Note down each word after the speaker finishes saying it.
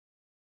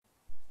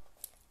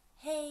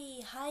Hey,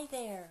 hi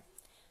there.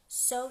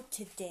 So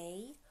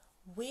today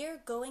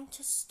we're going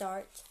to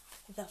start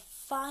the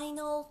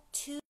final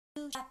two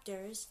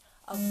chapters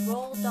of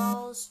Roald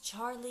Dahl's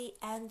Charlie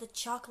and the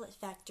Chocolate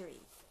Factory.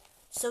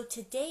 So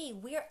today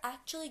we're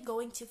actually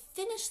going to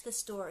finish the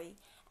story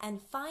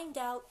and find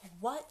out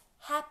what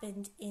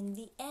happened in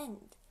the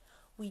end.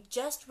 We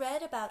just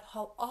read about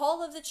how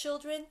all of the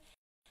children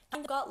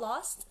got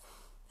lost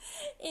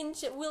in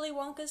Willy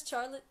Wonka's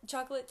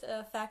chocolate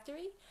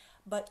factory,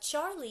 but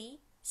Charlie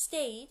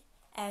stayed,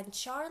 and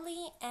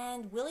Charlie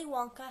and Willy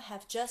Wonka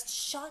have just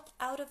shot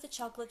out of the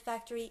chocolate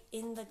factory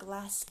in the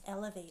glass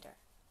elevator.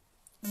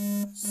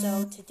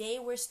 So today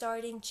we're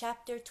starting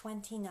chapter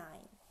 29.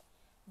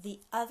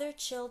 The other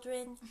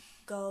children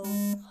go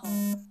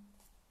home.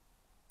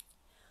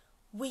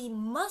 We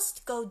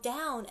must go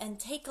down and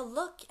take a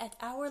look at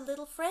our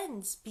little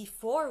friends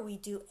before we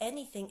do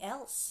anything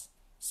else,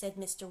 said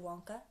Mr.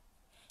 Wonka.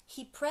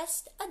 He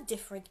pressed a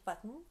different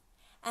button,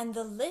 and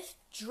the lift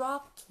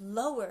dropped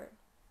lower,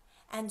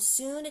 and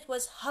soon it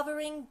was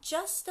hovering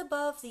just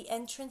above the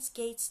entrance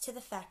gates to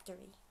the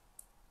factory.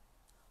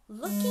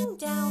 Looking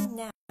down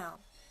now,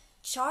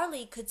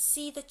 Charlie could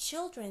see the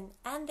children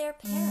and their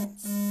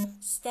parents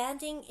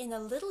standing in a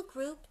little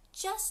group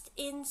just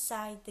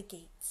inside the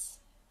gates.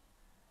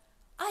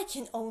 I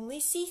can only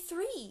see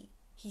 3,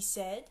 he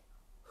said.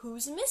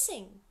 Who's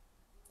missing?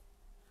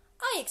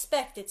 I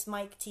expect it's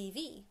Mike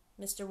TV,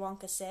 Mr.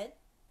 Wonka said,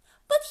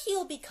 but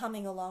he'll be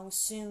coming along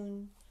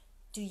soon.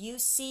 Do you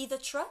see the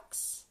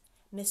trucks?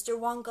 Mr.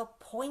 Wonka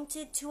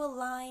pointed to a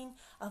line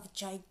of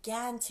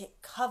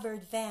gigantic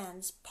covered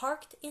vans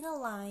parked in a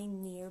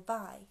line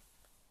nearby.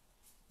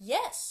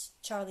 Yes,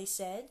 Charlie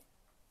said.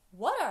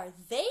 What are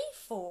they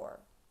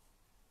for?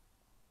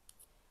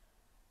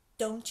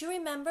 Don't you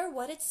remember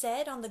what it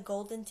said on the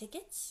golden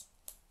tickets?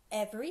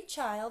 Every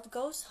child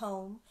goes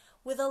home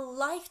with a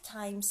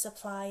lifetime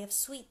supply of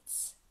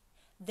sweets.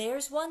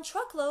 There's 1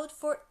 truckload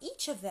for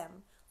each of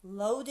them,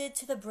 loaded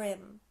to the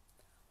brim.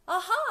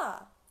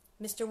 Aha!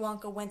 Mr.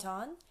 Wonka went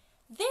on.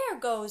 There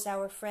goes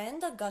our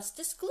friend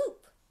Augustus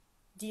Gloop.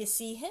 Do you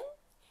see him?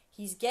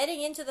 He's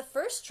getting into the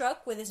first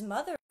truck with his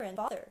mother and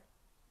father.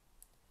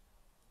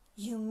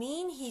 You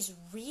mean he's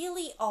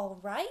really all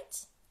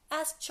right?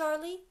 Asked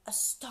Charlie,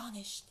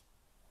 astonished.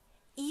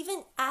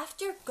 Even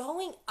after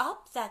going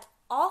up that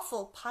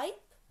awful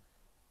pipe?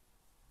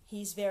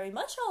 He's very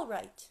much all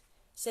right,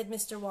 said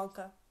Mr.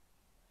 Wonka.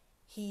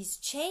 He's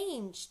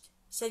changed,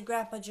 said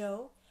Grandpa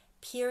Joe,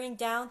 peering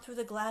down through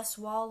the glass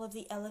wall of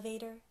the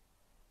elevator.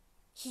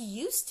 He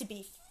used to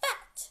be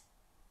fat.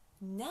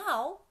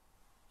 Now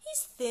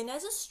he's thin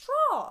as a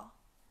straw.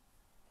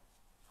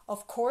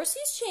 Of course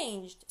he's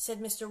changed, said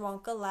Mr.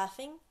 Wonka,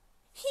 laughing.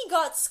 He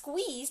got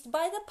squeezed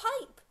by the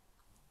pipe.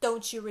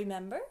 Don't you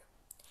remember?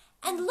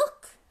 And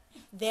look,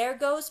 there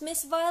goes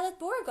Miss Violet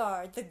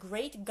Beauregarde, the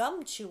great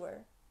gum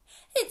chewer.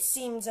 It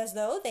seems as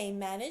though they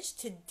managed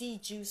to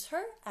de-juice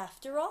her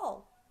after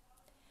all.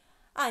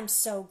 I'm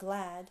so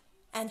glad.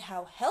 And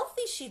how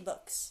healthy she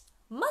looks,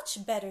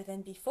 much better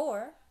than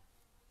before.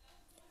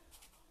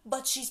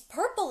 But she's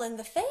purple in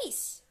the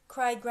face,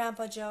 cried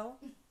Grandpa Joe.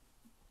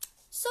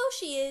 So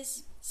she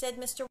is, said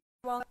Mr.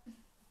 Wonka.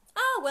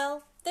 Ah,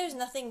 well, there's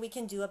nothing we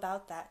can do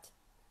about that.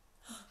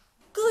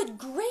 Good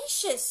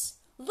gracious!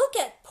 Look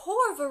at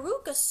poor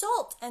Veruca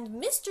Salt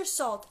and Mr.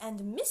 Salt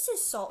and Mrs.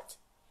 Salt.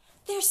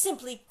 They're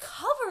simply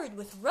covered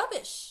with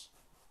rubbish.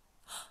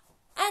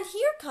 And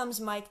here comes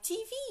Mike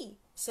TV,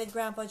 said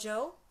Grandpa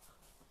Joe.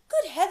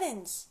 Good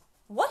heavens!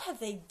 What have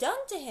they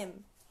done to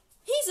him?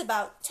 He's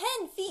about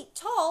 10 feet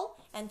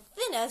tall and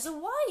thin as a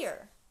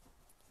wire.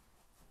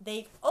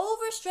 They've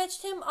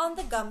overstretched him on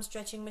the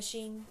gum-stretching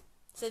machine,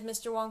 said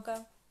Mr.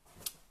 Wonka.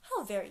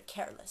 How very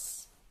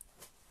careless.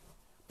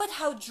 But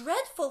how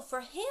dreadful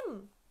for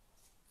him,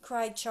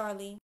 cried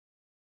Charlie.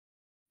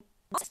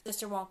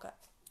 Mr. Wonka,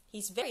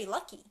 he's very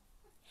lucky.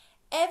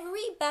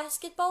 Every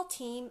basketball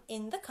team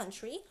in the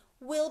country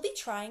will be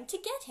trying to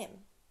get him.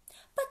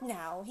 But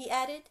now, he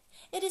added,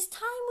 it is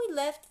time we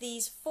left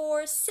these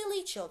 4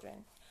 silly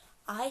children.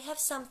 I have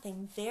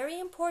something very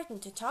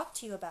important to talk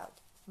to you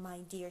about, my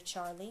dear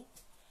Charlie.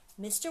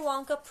 Mr.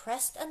 Wonka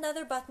pressed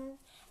another button,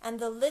 and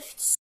the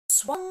lift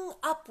swung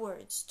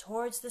upwards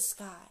towards the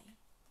sky.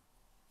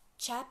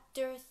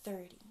 Chapter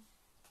 30.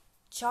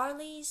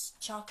 Charlie's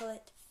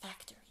Chocolate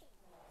Factory.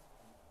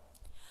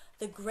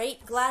 The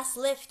great glass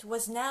lift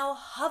was now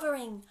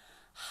hovering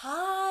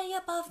high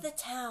above the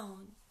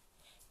town.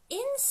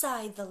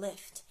 Inside the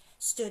lift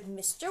stood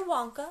Mr.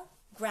 Wonka,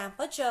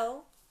 Grandpa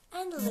Joe,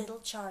 and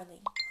little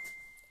Charlie.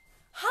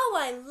 How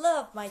I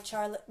love my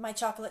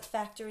chocolate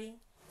factory,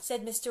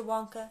 said Mr.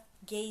 Wonka,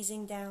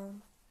 gazing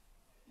down.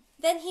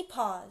 Then he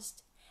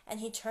paused, and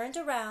he turned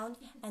around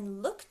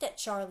and looked at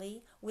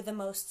Charlie with a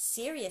most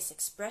serious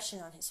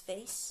expression on his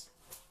face.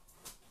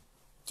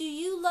 Do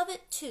you love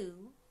it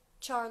too,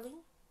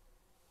 Charlie?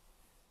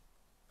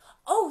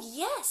 Oh,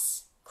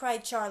 yes,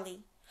 cried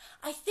Charlie.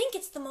 I think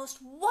it's the most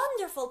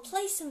wonderful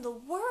place in the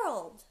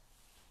world.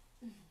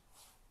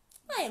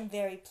 I am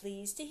very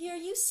pleased to hear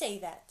you say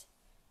that,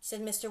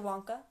 said Mr.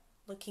 Wonka,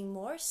 looking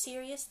more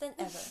serious than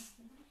ever.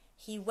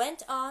 He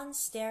went on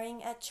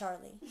staring at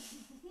Charlie.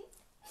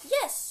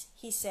 "Yes,"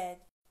 he said,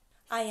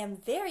 "I am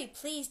very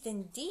pleased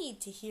indeed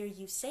to hear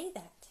you say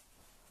that.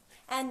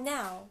 And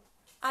now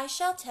I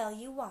shall tell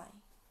you why."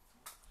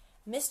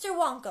 Mr.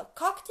 Wonka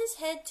cocked his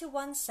head to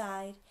one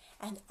side,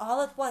 and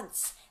all at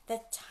once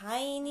the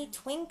tiny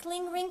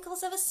twinkling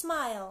wrinkles of a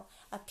smile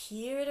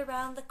appeared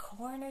around the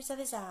corners of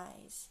his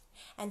eyes,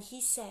 and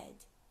he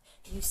said,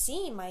 "You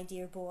see, my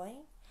dear boy,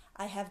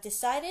 I have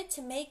decided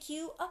to make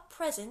you a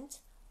present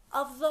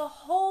of the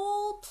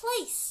whole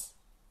place.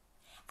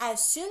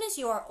 As soon as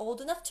you are old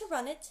enough to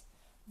run it,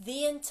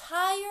 the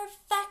entire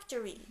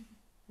factory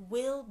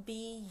will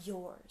be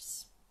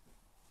yours."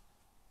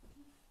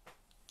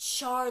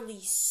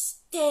 Charlie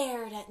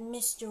stared at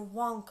Mr.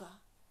 Wonka.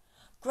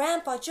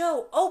 Grandpa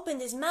Joe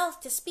opened his mouth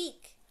to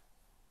speak,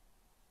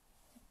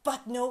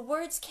 but no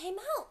words came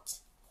out.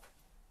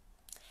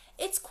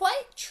 "It's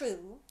quite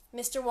true,"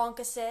 Mr.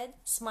 Wonka said,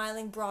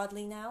 smiling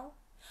broadly now.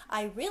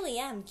 "I really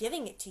am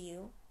giving it to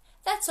you.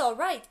 That's all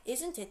right,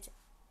 isn't it?"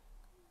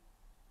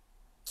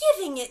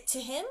 "Giving it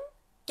to him?"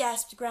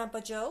 gasped Grandpa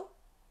Joe.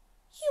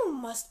 "You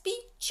must be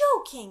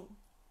joking."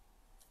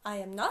 "I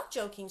am not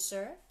joking,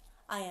 sir.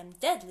 I am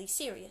deadly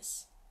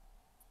serious."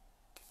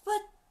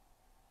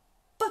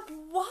 But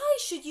why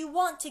should you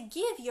want to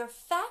give your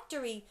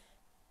factory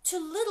to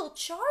little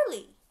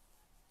Charlie?"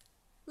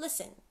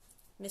 "Listen,"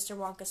 Mr.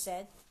 Wonka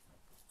said.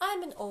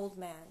 "I'm an old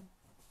man.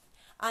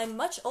 I'm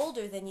much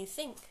older than you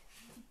think.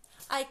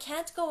 I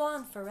can't go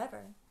on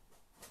forever.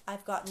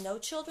 I've got no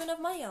children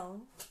of my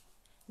own,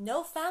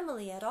 no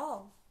family at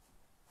all.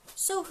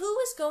 So who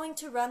is going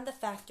to run the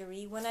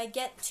factory when I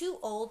get too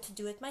old to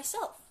do it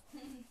myself?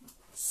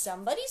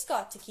 Somebody's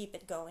got to keep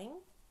it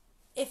going,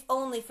 if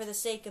only for the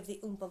sake of the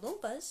Oompa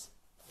Loompas.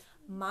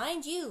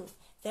 Mind you,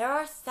 there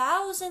are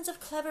thousands of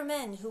clever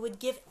men who would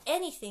give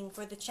anything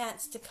for the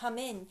chance to come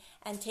in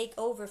and take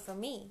over for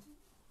me.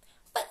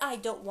 But I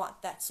don't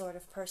want that sort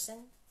of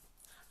person.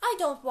 I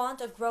don't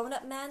want a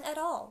grown-up man at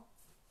all.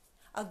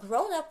 A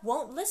grown-up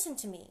won't listen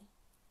to me.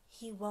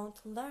 He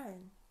won't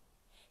learn.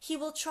 He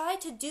will try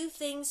to do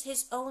things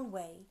his own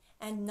way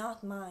and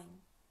not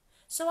mine.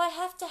 So I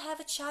have to have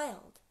a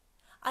child.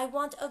 I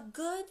want a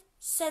good,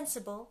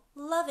 sensible,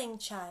 loving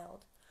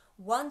child,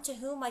 one to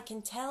whom I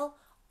can tell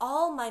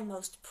all my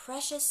most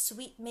precious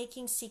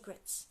sweet-making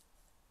secrets,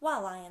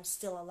 while I am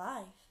still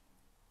alive."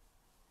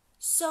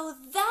 "So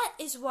that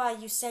is why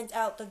you sent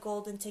out the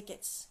golden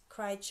tickets,"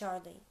 cried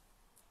Charlie.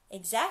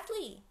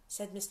 "Exactly,"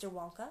 said Mr.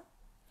 Wonka.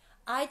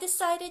 "I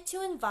decided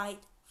to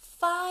invite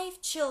 5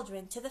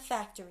 children to the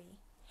factory,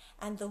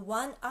 and the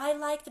one I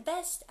liked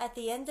best at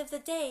the end of the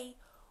day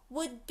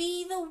would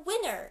be the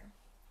winner."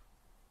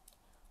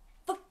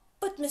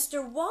 But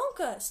Mr.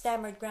 Wonka,"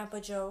 stammered Grandpa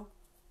Joe,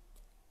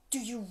 "do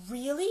you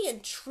really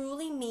and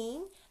truly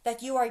mean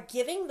that you are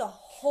giving the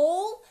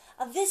whole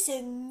of this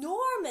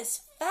enormous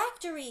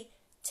factory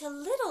to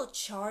little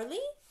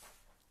Charlie?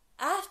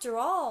 After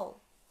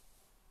all—"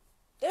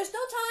 "There's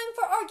no time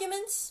for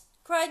arguments,"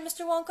 cried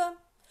Mr. Wonka.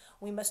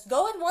 "We must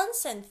go at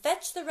once and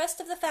fetch the rest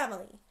of the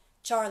family,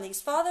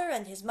 Charlie's father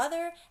and his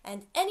mother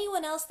and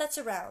anyone else that's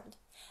around.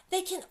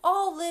 They can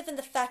all live in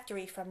the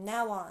factory from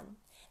now on.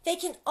 They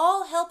can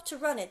all help to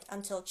run it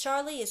until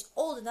Charlie is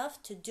old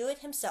enough to do it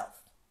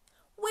himself.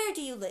 Where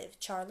do you live,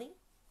 Charlie?"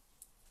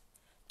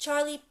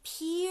 Charlie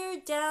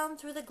peered down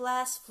through the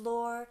glass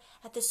floor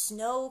at the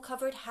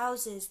snow-covered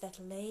houses that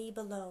lay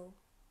below.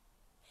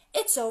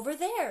 "It's over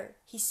there,"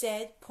 he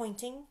said,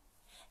 pointing.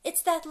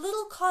 "It's that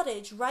little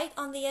cottage right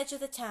on the edge of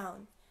the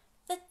town,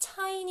 the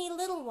tiny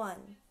little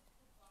one."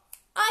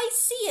 "I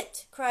see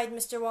it!" cried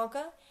Mr.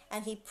 Wonka,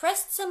 and he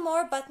pressed some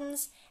more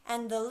buttons,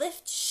 and the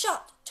lift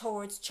shot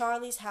towards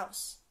Charlie's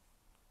house.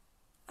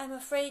 "I'm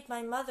afraid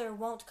my mother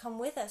won't come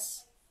with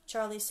us,"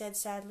 Charlie said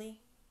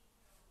sadly.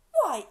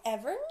 "Why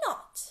ever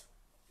not?"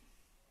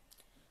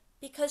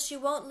 "Because she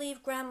won't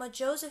leave Grandma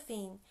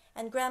Josephine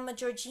and Grandma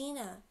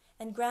Georgina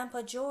and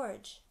Grandpa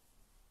George."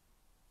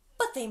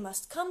 "But they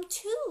must come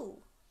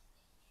too."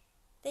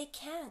 "They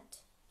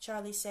can't,"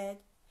 Charlie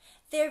said.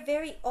 "They're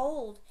very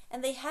old,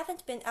 and they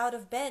haven't been out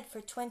of bed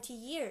for 20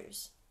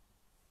 years.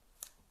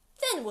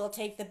 "Then we'll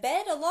take the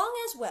bed along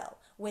as well,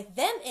 with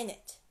them in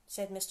it,"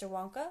 said Mr.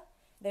 Wonka.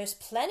 "There's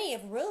plenty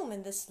of room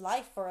in this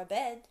life for a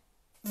bed."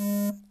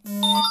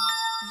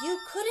 "You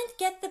couldn't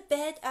get the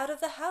bed out of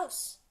the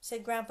house,"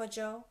 said Grandpa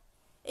Joe.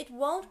 "It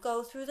won't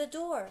go through the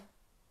door."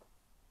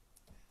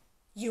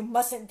 "You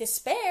mustn't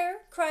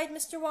despair," cried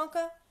Mr.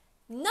 Wonka.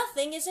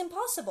 "Nothing is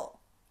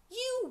impossible.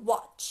 You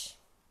watch."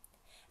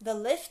 The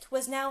lift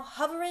was now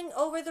hovering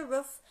over the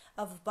roof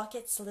of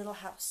Bucket's little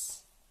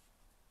house.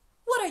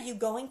 "What are you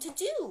going to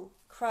do?"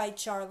 cried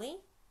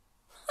Charlie.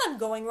 "I'm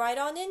going right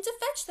on in to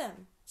fetch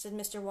them," said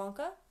Mr.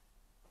 Wonka.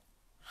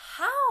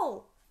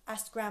 "How?"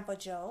 asked Grandpa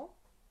Joe.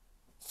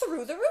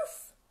 "Through the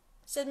roof,"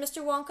 said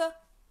Mr. Wonka,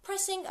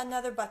 pressing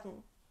another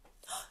button.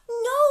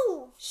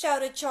 "No!"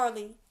 shouted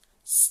Charlie.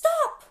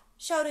 "Stop!"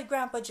 shouted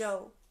Grandpa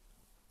Joe.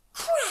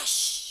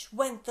 Crash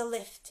went the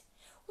lift,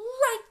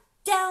 right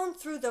down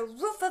through the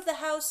roof of the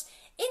house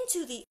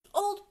into the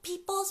old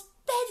people's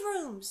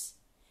bedrooms.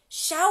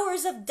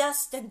 Showers of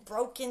dust and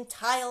broken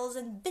tiles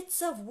and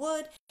bits of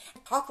wood,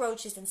 and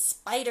cockroaches and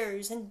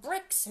spiders and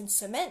bricks and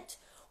cement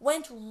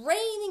went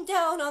raining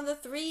down on the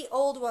three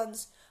old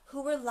ones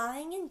who were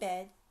lying in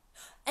bed,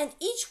 and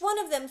each one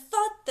of them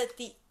thought that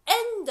the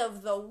end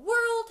of the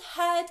world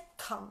had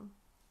come.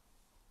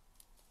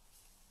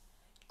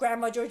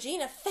 Grandma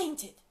Georgina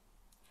fainted.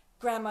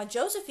 Grandma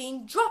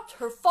Josephine dropped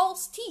her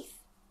false teeth,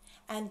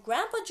 and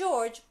Grandpa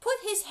George put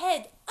his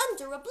head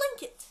under a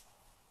blanket.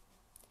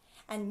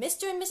 And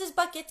Mr. and Mrs.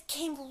 Bucket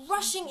came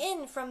rushing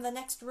in from the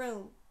next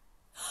room.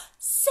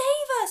 "Save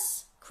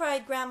us!"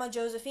 cried Grandma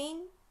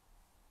Josephine.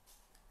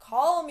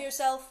 "Calm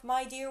yourself,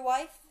 my dear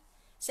wife,"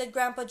 said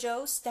Grandpa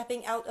Joe,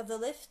 stepping out of the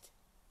lift.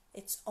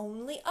 "It's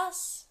only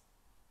us."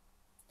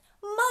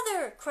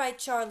 "Mother!" cried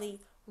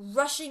Charlie,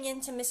 rushing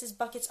into Mrs.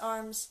 Bucket's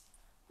arms.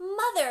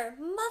 "Mother,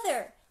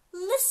 Mother,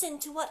 listen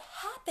to what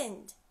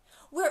happened.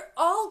 We're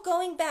all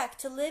going back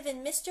to live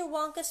in Mr.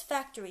 Wonka's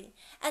factory,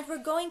 and we're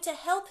going to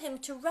help him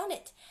to run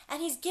it,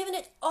 and he's given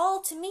it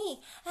all to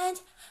me,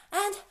 and...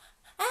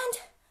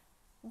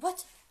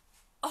 "What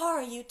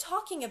are you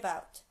talking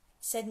about?"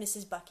 said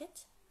Mrs.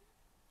 Bucket.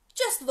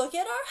 "Just look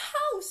at our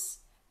house!"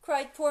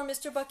 cried poor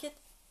Mr. Bucket.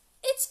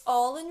 "It's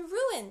all in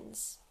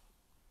ruins."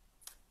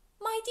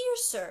 "My dear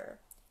sir,"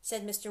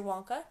 said Mr.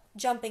 Wonka,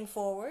 jumping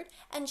forward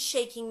and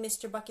shaking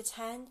Mr. Bucket's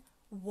hand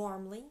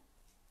warmly,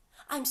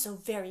 "I'm so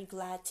very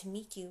glad to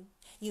meet you.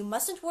 You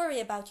mustn't worry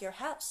about your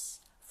house.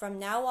 From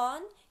now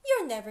on,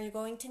 you're never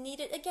going to need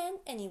it again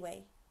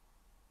anyway."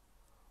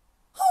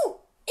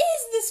 "Who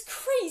is this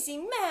crazy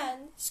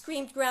man?"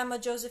 screamed Grandma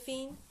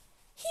Josephine.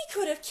 "He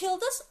could have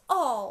killed us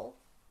all."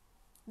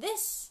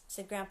 "This,"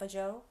 said Grandpa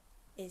Joe,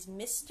 "is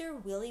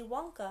Mr. Willy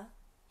Wonka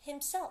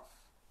himself."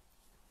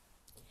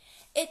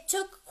 It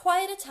took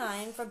quite a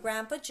time for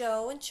Grandpa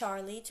Joe and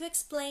Charlie to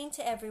explain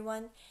to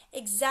everyone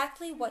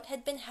exactly what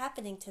had been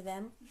happening to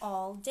them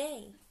all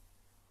day.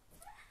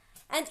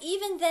 And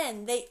even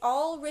then they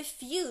all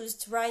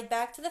refused to ride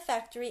back to the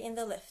factory in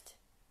the lift.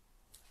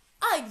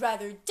 "I'd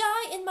rather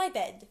die in my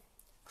bed,"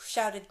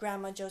 shouted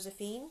Grandma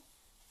Josephine.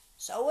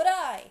 "So would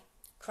I,"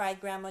 cried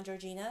Grandma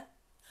Georgina.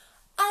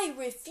 "I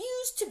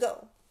refuse to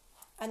go,"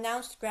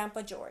 announced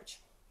Grandpa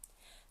George.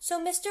 So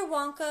Mr.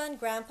 Wonka and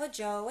Grandpa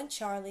Joe and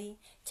Charlie,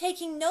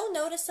 taking no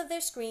notice of their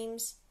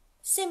screams,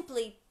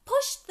 simply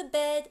pushed the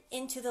bed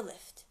into the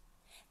lift.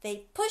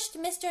 They pushed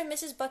Mr. and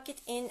Mrs.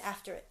 Bucket in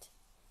after it.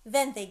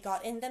 Then they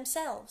got in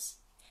themselves.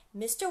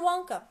 Mr.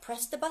 Wonka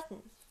pressed a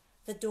button.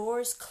 The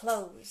doors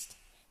closed.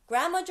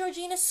 Grandma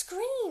Georgina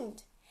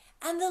screamed,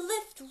 and the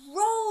lift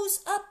rose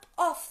up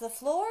off the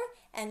floor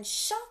and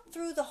shot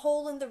through the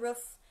hole in the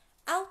roof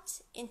out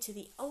into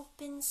the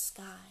open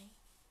sky.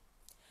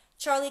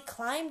 Charlie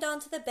climbed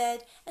onto the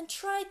bed and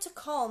tried to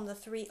calm the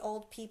three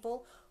old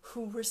people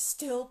who were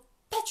still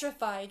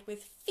petrified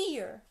with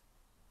fear.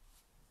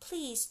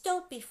 "Please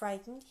don't be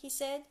frightened," he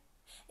said.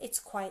 "It's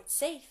quite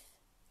safe,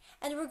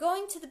 and we're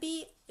going to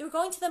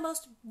the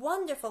most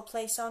wonderful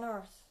place on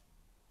earth."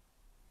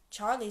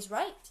 "Charlie's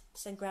right,"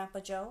 said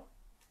Grandpa Joe.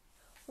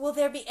 "Will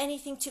there be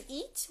anything to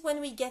eat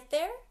when we get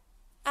there?"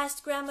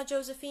 asked Grandma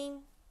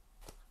Josephine.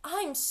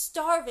 "I'm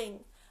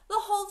starving.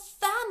 The whole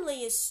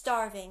family is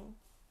starving."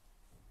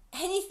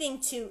 "Anything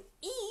to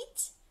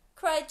eat?"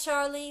 cried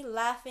Charlie,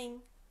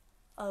 laughing.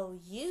 "Oh,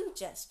 you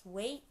just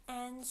wait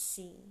and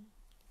see."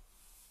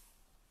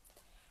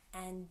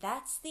 And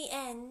that's the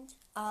end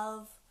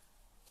of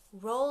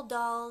Roald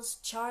Dahl's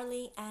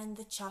Charlie and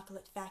the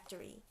Chocolate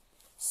Factory.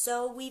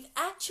 So we've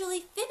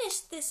actually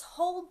finished this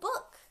whole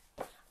book.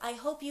 I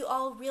hope you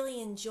all really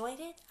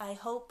enjoyed it. I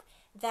hope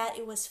that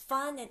it was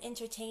fun and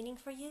entertaining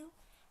for you.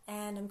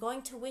 And I'm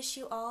going to wish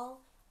you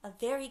all a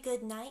very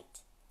good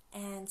night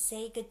and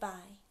say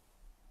goodbye.